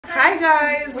Hi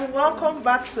guys, welcome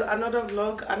back to another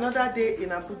vlog, another day in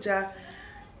Abuja,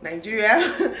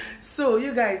 Nigeria. So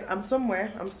you guys, I'm somewhere.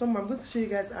 I'm going to show you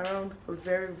guys around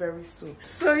very soon.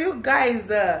 So you guys,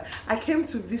 I came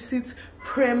to visit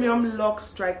Premium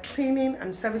Lux Dry Cleaning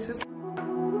and Services.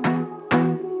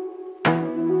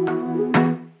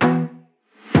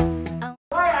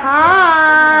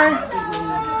 Hi.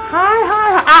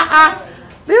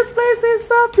 This place is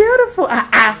so beautiful.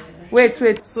 Wait.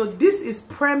 So this is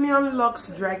Premium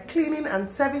Lux Dry Cleaning and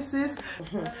Services.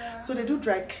 So they do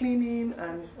dry cleaning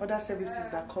and other services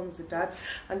that comes with that,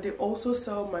 and they also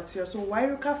sell material. So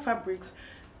Wairuka Fabrics,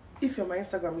 if you're on my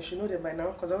Instagram, you should know them by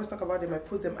now because I always talk about them. I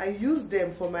post them. I used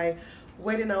them for my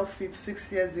wedding outfit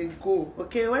 6 years ago,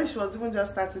 okay, when she was even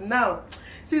just starting. Now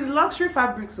see, it's luxury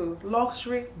fabrics, so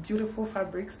luxury beautiful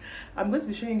fabrics. I'm going to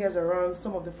be showing you guys around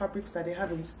some of the fabrics that they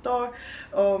have in store.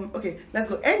 Okay, let's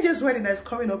go. NJ's wedding that is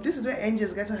coming up. This is where NJ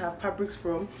is getting her fabrics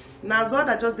from. Nazo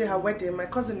that just did her wedding, my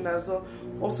cousin Nazo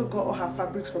also got all her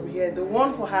fabrics from here. The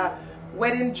one for her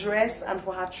wedding dress and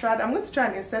for her trad, I'm going to try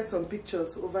and insert some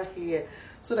pictures over here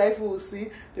so that people will see.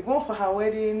 The one for her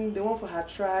wedding, the one for her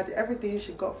trad, everything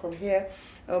she got from here.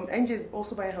 NJ is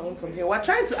also buying her own from here. We're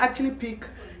trying to actually pick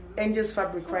NJ's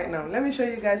fabric right now. Let me show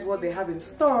you guys what they have in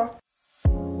store.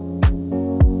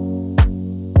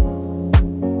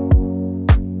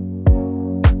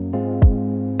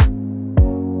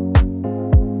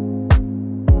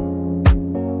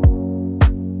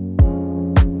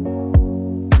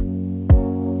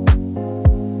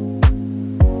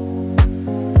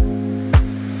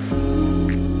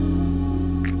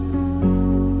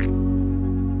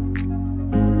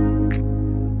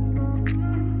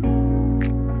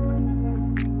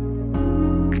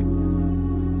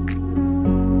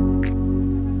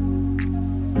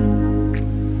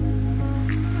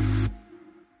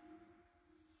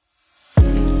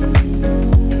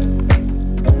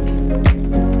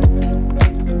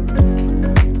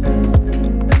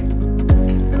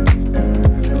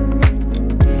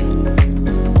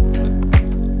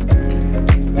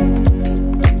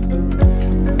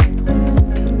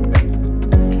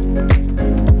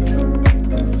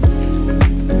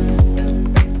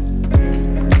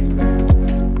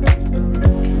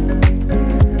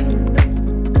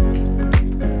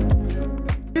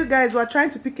 Guys, we're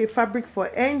trying to pick a fabric for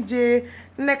NJ.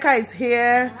 Neka is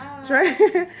here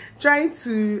trying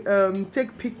to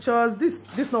take pictures. This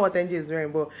is not what NJ is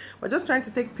wearing, but we're just trying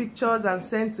to take pictures and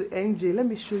send to NJ. Let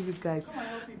me show you guys.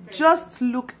 Just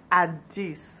look at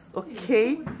this,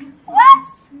 okay? What?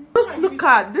 Just look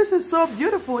at this. Is so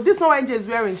beautiful. This is not what NJ is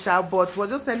wearing, but we're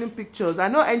just sending pictures. I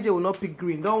know NJ will not pick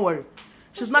green, don't worry.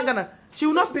 She will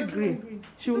not pick green.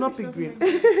 She will not pick green.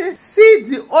 See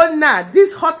the owner,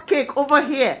 this hot cake over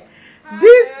here.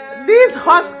 This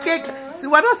hot cake. See,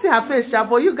 we're not seeing her face,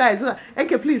 but you guys,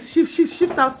 okay, please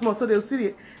shift out small so they'll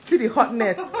see the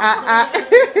hotness.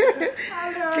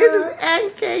 This is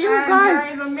NK, you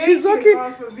guys. She's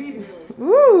walking.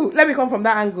 Ooh, let me come from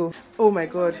that angle. Oh my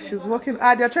God, she's walking.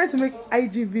 They're trying to make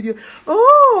IG video.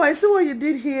 Oh, I see what you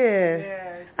did here.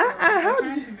 Yes. How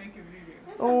did you?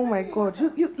 Oh my God,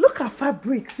 you look at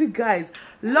fabrics, you guys.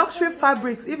 Luxury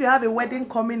fabrics. If you have a wedding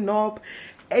coming up,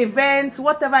 event,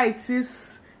 whatever it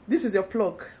is, this is your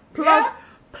plug right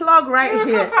Ruka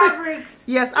here. Fabrics.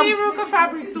 Yes, Ruka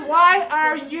Fabrics.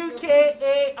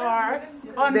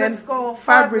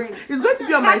 YRUKAR_fabrics. It's going to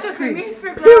be on my screen.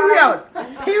 Period.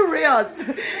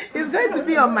 It's going to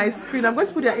be on my screen. I'm going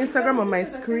to put your Instagram on my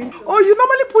screen. Oh, you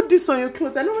normally put this on your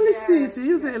clothes. I normally see it. You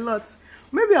use it a lot.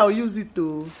 Maybe I'll use it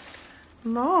too.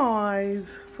 Nice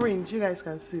fringe, you guys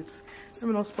can see it. Let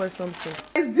me not spoil something.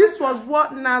 This was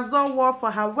what Nazom wore for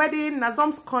her wedding.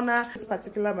 Nazom's corner, this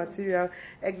particular material,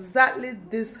 exactly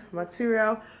this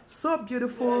material, so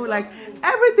beautiful. Like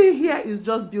everything here is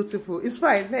just beautiful. It's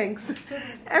fine, thanks.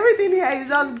 Everything here is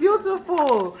just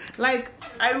beautiful. Like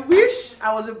I wish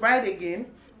I was a bride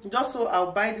again, just so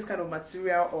I'll buy this kind of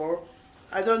material, or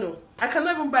I don't know. I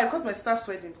cannot even buy it because my sister's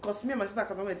wedding, because me and my sister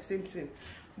cannot wear the same thing.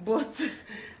 But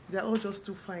they're all just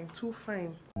too fine.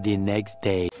 The next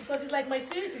day. Because it's like my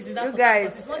spirit is in that. You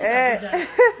guys, it's not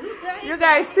you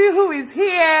guys see who is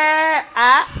here?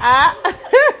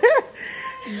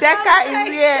 Deka is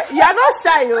here. You are not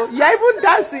shy, yo. You are even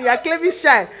dancing. You are clearly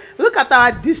shy. Look at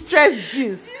our distressed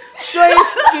jeans, showing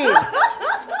skin.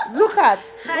 Look at.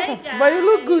 Hi guys. But you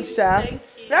look good, Sha. Thank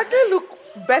you. You actually look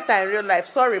better in real life.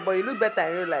 Sorry, but you look better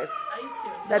in real life Are you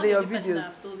serious? than in your videos.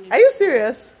 Are you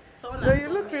serious? No, you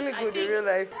look really good in real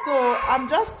life. So I'm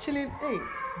just chilling. Hey,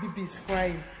 Bibi's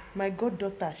crying. My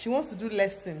goddaughter, she wants to do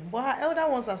lesson, but her elder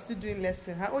ones are still doing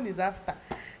lesson. Her own is after.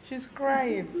 She's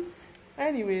crying.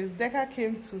 Anyways, Deka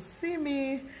came to see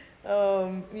me.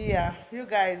 Yeah, you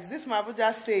guys, this my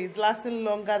Abuja stay is lasting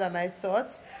longer than I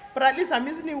thought, but at least I'm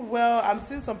using it well. I'm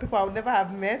seeing some people I would never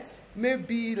have met,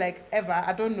 maybe like ever,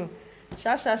 I don't know.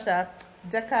 Sha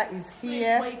Deka is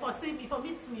here. But if I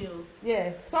meet me,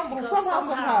 yeah, somehow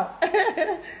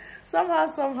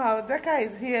somehow Deka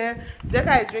is here.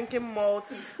 Deka is drinking malt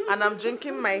and I'm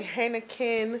drinking my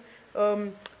Heineken.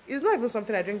 It's not even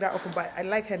something I drink that often, but I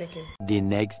like Heineken. The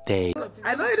next day.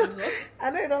 I know you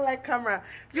don't like camera.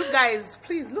 You guys,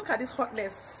 please look at this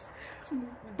hotness.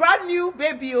 Brand new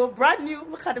baby, oh, brand new.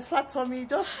 Look at the flat tummy.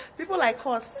 Just people like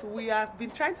us, we have been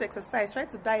trying to exercise, trying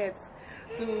to diet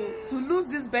to lose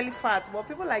this belly fat, but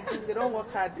people like this, they don't work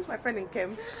hard. This is my friend in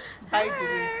Kem. Hi,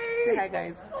 Dini. Say hi,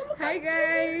 guys. Hi,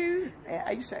 guys.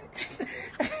 Are you shy?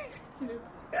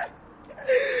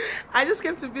 I just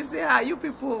came to visit her. You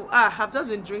people have just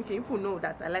been drinking. People know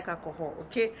that I like alcohol,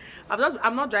 okay?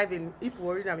 I'm not driving. People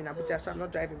worried I'm in Abuja, so I'm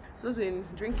not driving. I've just been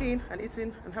drinking and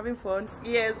eating and having fun.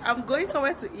 Yes, I'm going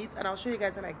somewhere to eat and I'll show you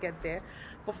guys when I get there.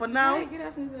 But for now, Hi, good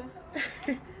afternoon,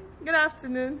 sir. good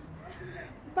afternoon.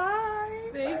 Bye.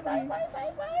 Bye.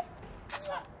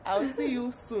 I'll see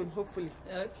you soon, hopefully.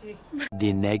 Okay.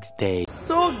 The next day.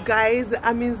 So guys,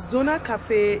 I'm in Zona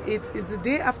Cafe. It is the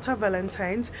day after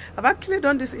Valentine's. I've actually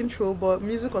done this intro, but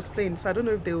music was playing, so I don't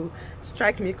know if they'll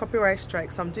strike me, copyright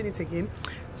strike, so I'm doing it again.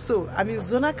 So I'm in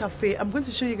Zona Cafe. I'm going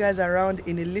to show you guys around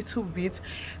in a little bit.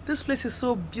 This place is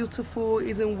so beautiful.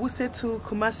 It's in Wusetu,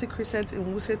 Kumasi Crescent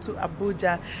in Wusetu,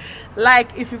 Abuja.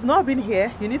 Like, if you've not been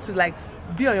here, you need to like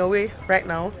be on your way right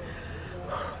now.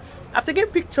 I've taken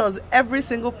pictures every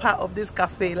single part of this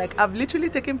cafe. Like, I've literally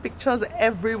taken pictures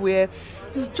everywhere.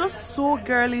 It's just so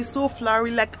girly, so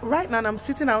flowery. Like right now I'm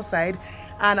sitting outside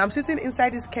and I'm sitting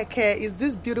inside this keke. It's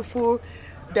this beautiful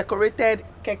decorated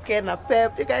keke na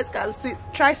pep. You guys can see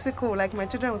tricycle, like my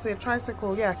children would say,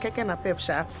 tricycle. Yeah, keke na pep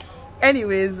sha.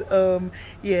 Anyways,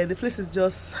 yeah, the place is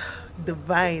just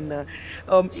divine.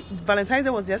 Valentine's Day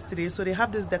was yesterday, so they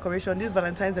have this decoration, this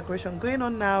Valentine's decoration going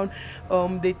on now.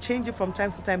 They change it from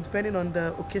time to time depending on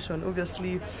the occasion.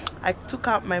 Obviously, I took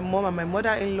out my mom and my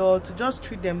mother-in-law to just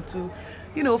treat them to,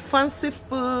 you know, fancy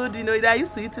food. You know, they are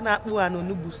used to eating akpu and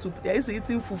onubu soup. They are used to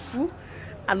eating fufu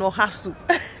and oha soup.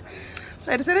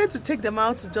 So I decided to take them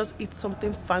out to just eat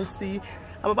something fancy.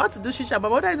 I'm about to do shisha. My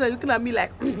mother is looking at me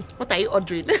like, what are you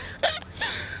ordering?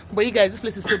 But you guys, this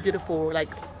place is so beautiful.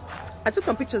 Like, I took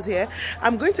some pictures here.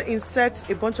 I'm going to insert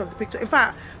a bunch of the pictures. In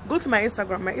fact, go to my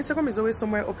Instagram. My Instagram is always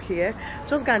somewhere up here.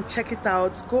 Just go and check it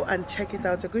out. Go and check it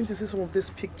out. You're going to see some of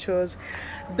these pictures.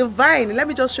 The vine. Let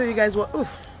me just show you guys what. Ooh,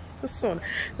 this one.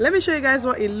 Let me show you guys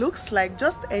what it looks like.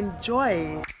 Just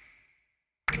enjoy.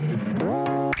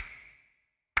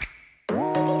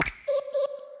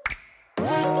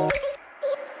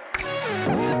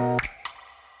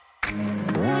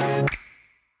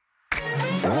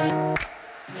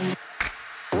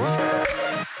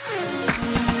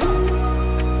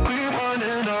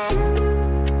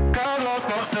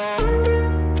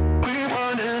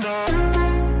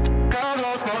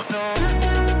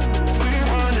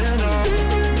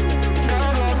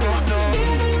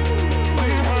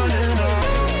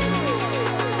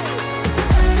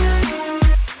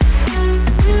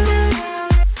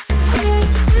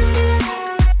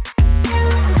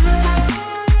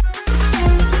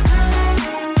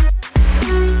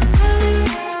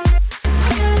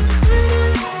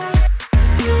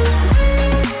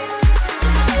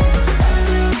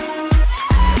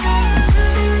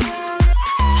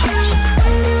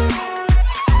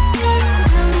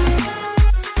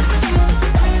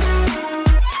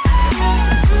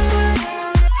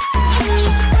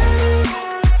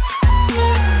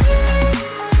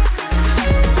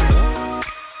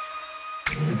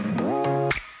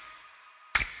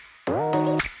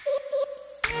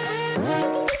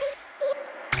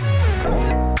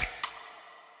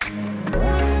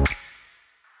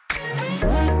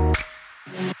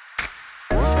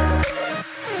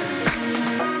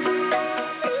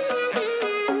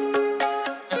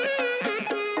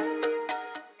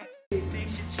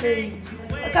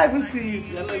 I can't even see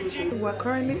you. We're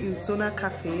currently in Zona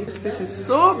Cafe. This place is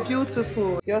so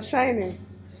beautiful. You're shining.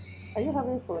 Are you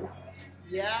having fun?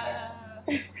 Yeah.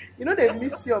 You know they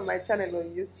missed you on my channel on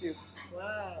YouTube.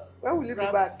 Wow. When will you be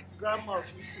back? Grandma of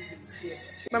YouTube is here.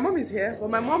 My mom is here, but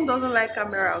my mom doesn't like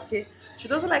camera, okay? She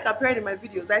doesn't like appearing in my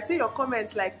videos. I see your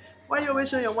comments like, why you always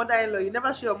show your mother-in-law? You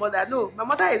never show your mother. No, my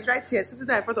mother is right here, sitting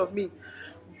there in front of me.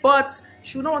 But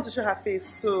she will not want to show her face,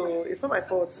 so it's not my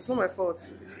fault. It's not my fault.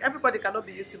 Everybody cannot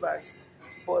be YouTubers,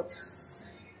 but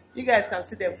you guys can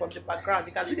see them from the background.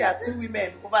 You can see there are two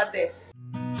women over there.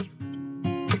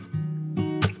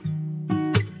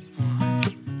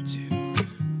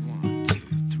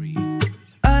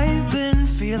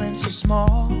 feeling so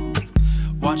small.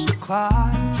 Watch the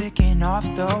clock ticking off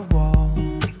the wall.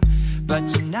 But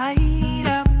tonight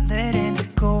I'm letting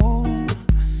it go.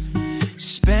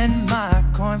 Spend my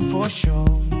coin for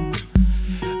sure.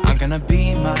 I'm gonna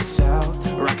be myself,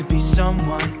 or I could be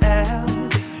someone else.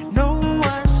 No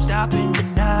one's stopping me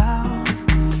now.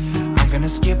 I'm gonna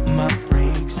skip my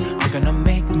breaks, I'm gonna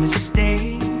make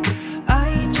mistakes.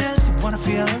 I just wanna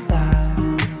feel alive.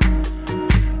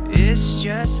 It's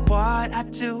just what I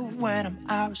do when I'm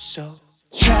out, so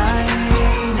try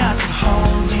not to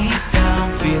hold me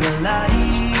down. Feel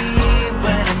alive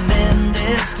when I'm in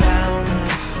this town.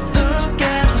 Look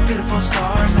at those beautiful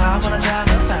stars. I wanna drive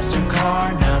a faster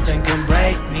car. Nothing can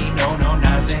break me, no, no,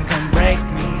 nothing can break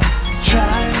me.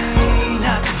 Try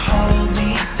not to hold me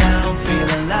down. Feel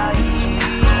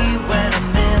alive when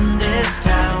I'm in this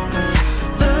town.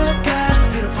 Look at those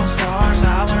beautiful stars.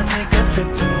 I wanna take a trip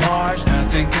to Mars.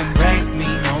 Nothing can break me,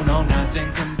 no, no,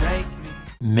 nothing can break me.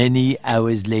 Many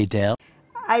hours later.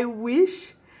 I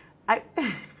wish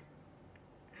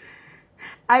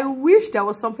I wish there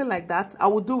was something like that. I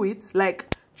would do it.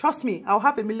 Like, trust me, I'll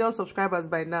have 1 million subscribers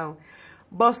by now.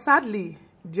 But sadly,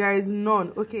 there is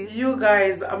none. Okay, you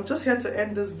guys, I'm just here to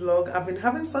end this vlog. I've been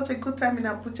having such a good time in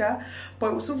Abuja, but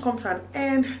it will soon come to an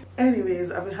end.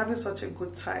 Anyways, I've been having such a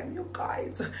good time, you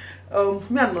guys.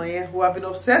 Me and Noye, who have been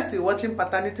obsessed with watching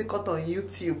paternity cut on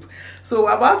YouTube, so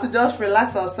we're about to just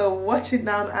relax ourselves, watch it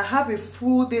now. I have a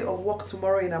full day of work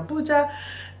tomorrow in Abuja.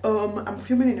 I'm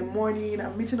filming in the morning,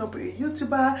 I'm meeting up with a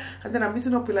YouTuber, and then I'm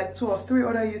meeting up with like 2 or 3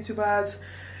 other YouTubers.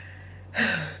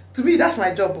 To me, that's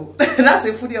my job. That's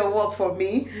a full day of work for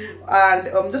me,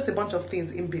 and just a bunch of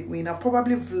things in between. I'll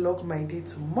probably vlog my day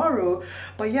tomorrow,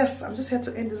 but yes, I'm just here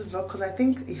to end this vlog because I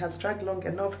think it has dragged long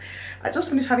enough. I just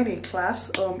finished having a class,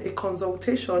 a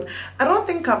consultation. I don't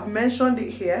think I've mentioned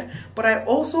it here, but I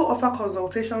also offer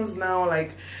consultations now,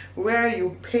 like where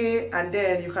you pay and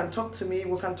then you can talk to me.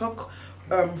 We can talk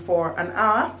for an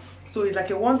hour. So it's like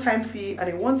a one-time fee and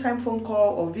a one-time phone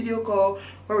call or video call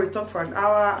where we talk for an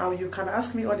hour, and you can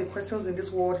ask me all the questions in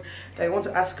this world that you want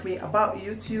to ask me about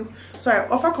YouTube. So I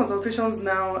offer consultations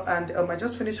now, and I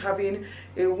just finished having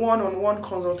a one-on-one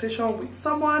consultation with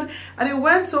someone, and it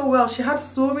went so well. She had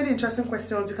so many interesting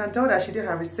questions. You can tell that she did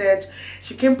her research.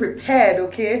 She came prepared,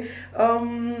 okay?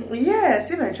 Yeah, if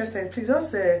you're interested, please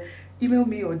just email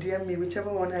me or DM me, whichever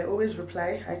one. I always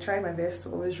reply. I try my best to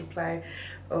always reply,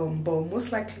 but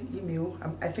most likely email.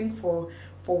 I think for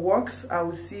works, I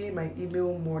will see my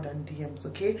email more than DMs,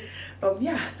 okay?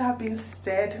 Yeah, that being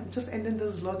said, I'm just ending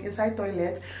this vlog inside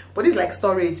toilet, but it's like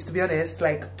storage, to be honest.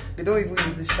 Like, they don't even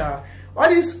use the shower. All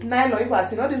these nylon,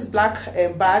 all these black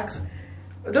bags,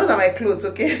 those are my clothes,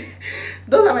 okay?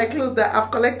 Those are my clothes that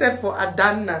I've collected for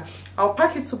Adana. I'll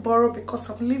pack it tomorrow because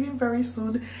I'm leaving very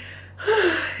soon.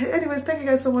 Anyways, thank you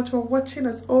guys so much for watching.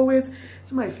 As always,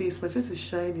 to my face is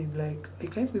shining, like I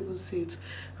can't even see it.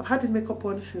 I've had this makeup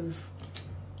on since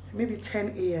maybe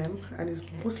 10 a.m. and it's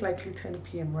most likely 10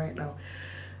 p.m. right now.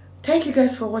 Thank you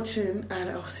guys for watching,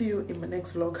 and I'll see you in my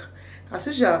next vlog. As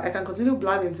usual, I can continue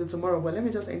vlogging until tomorrow, but let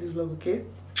me just end this vlog, okay?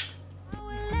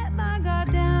 Let my guard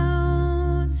down.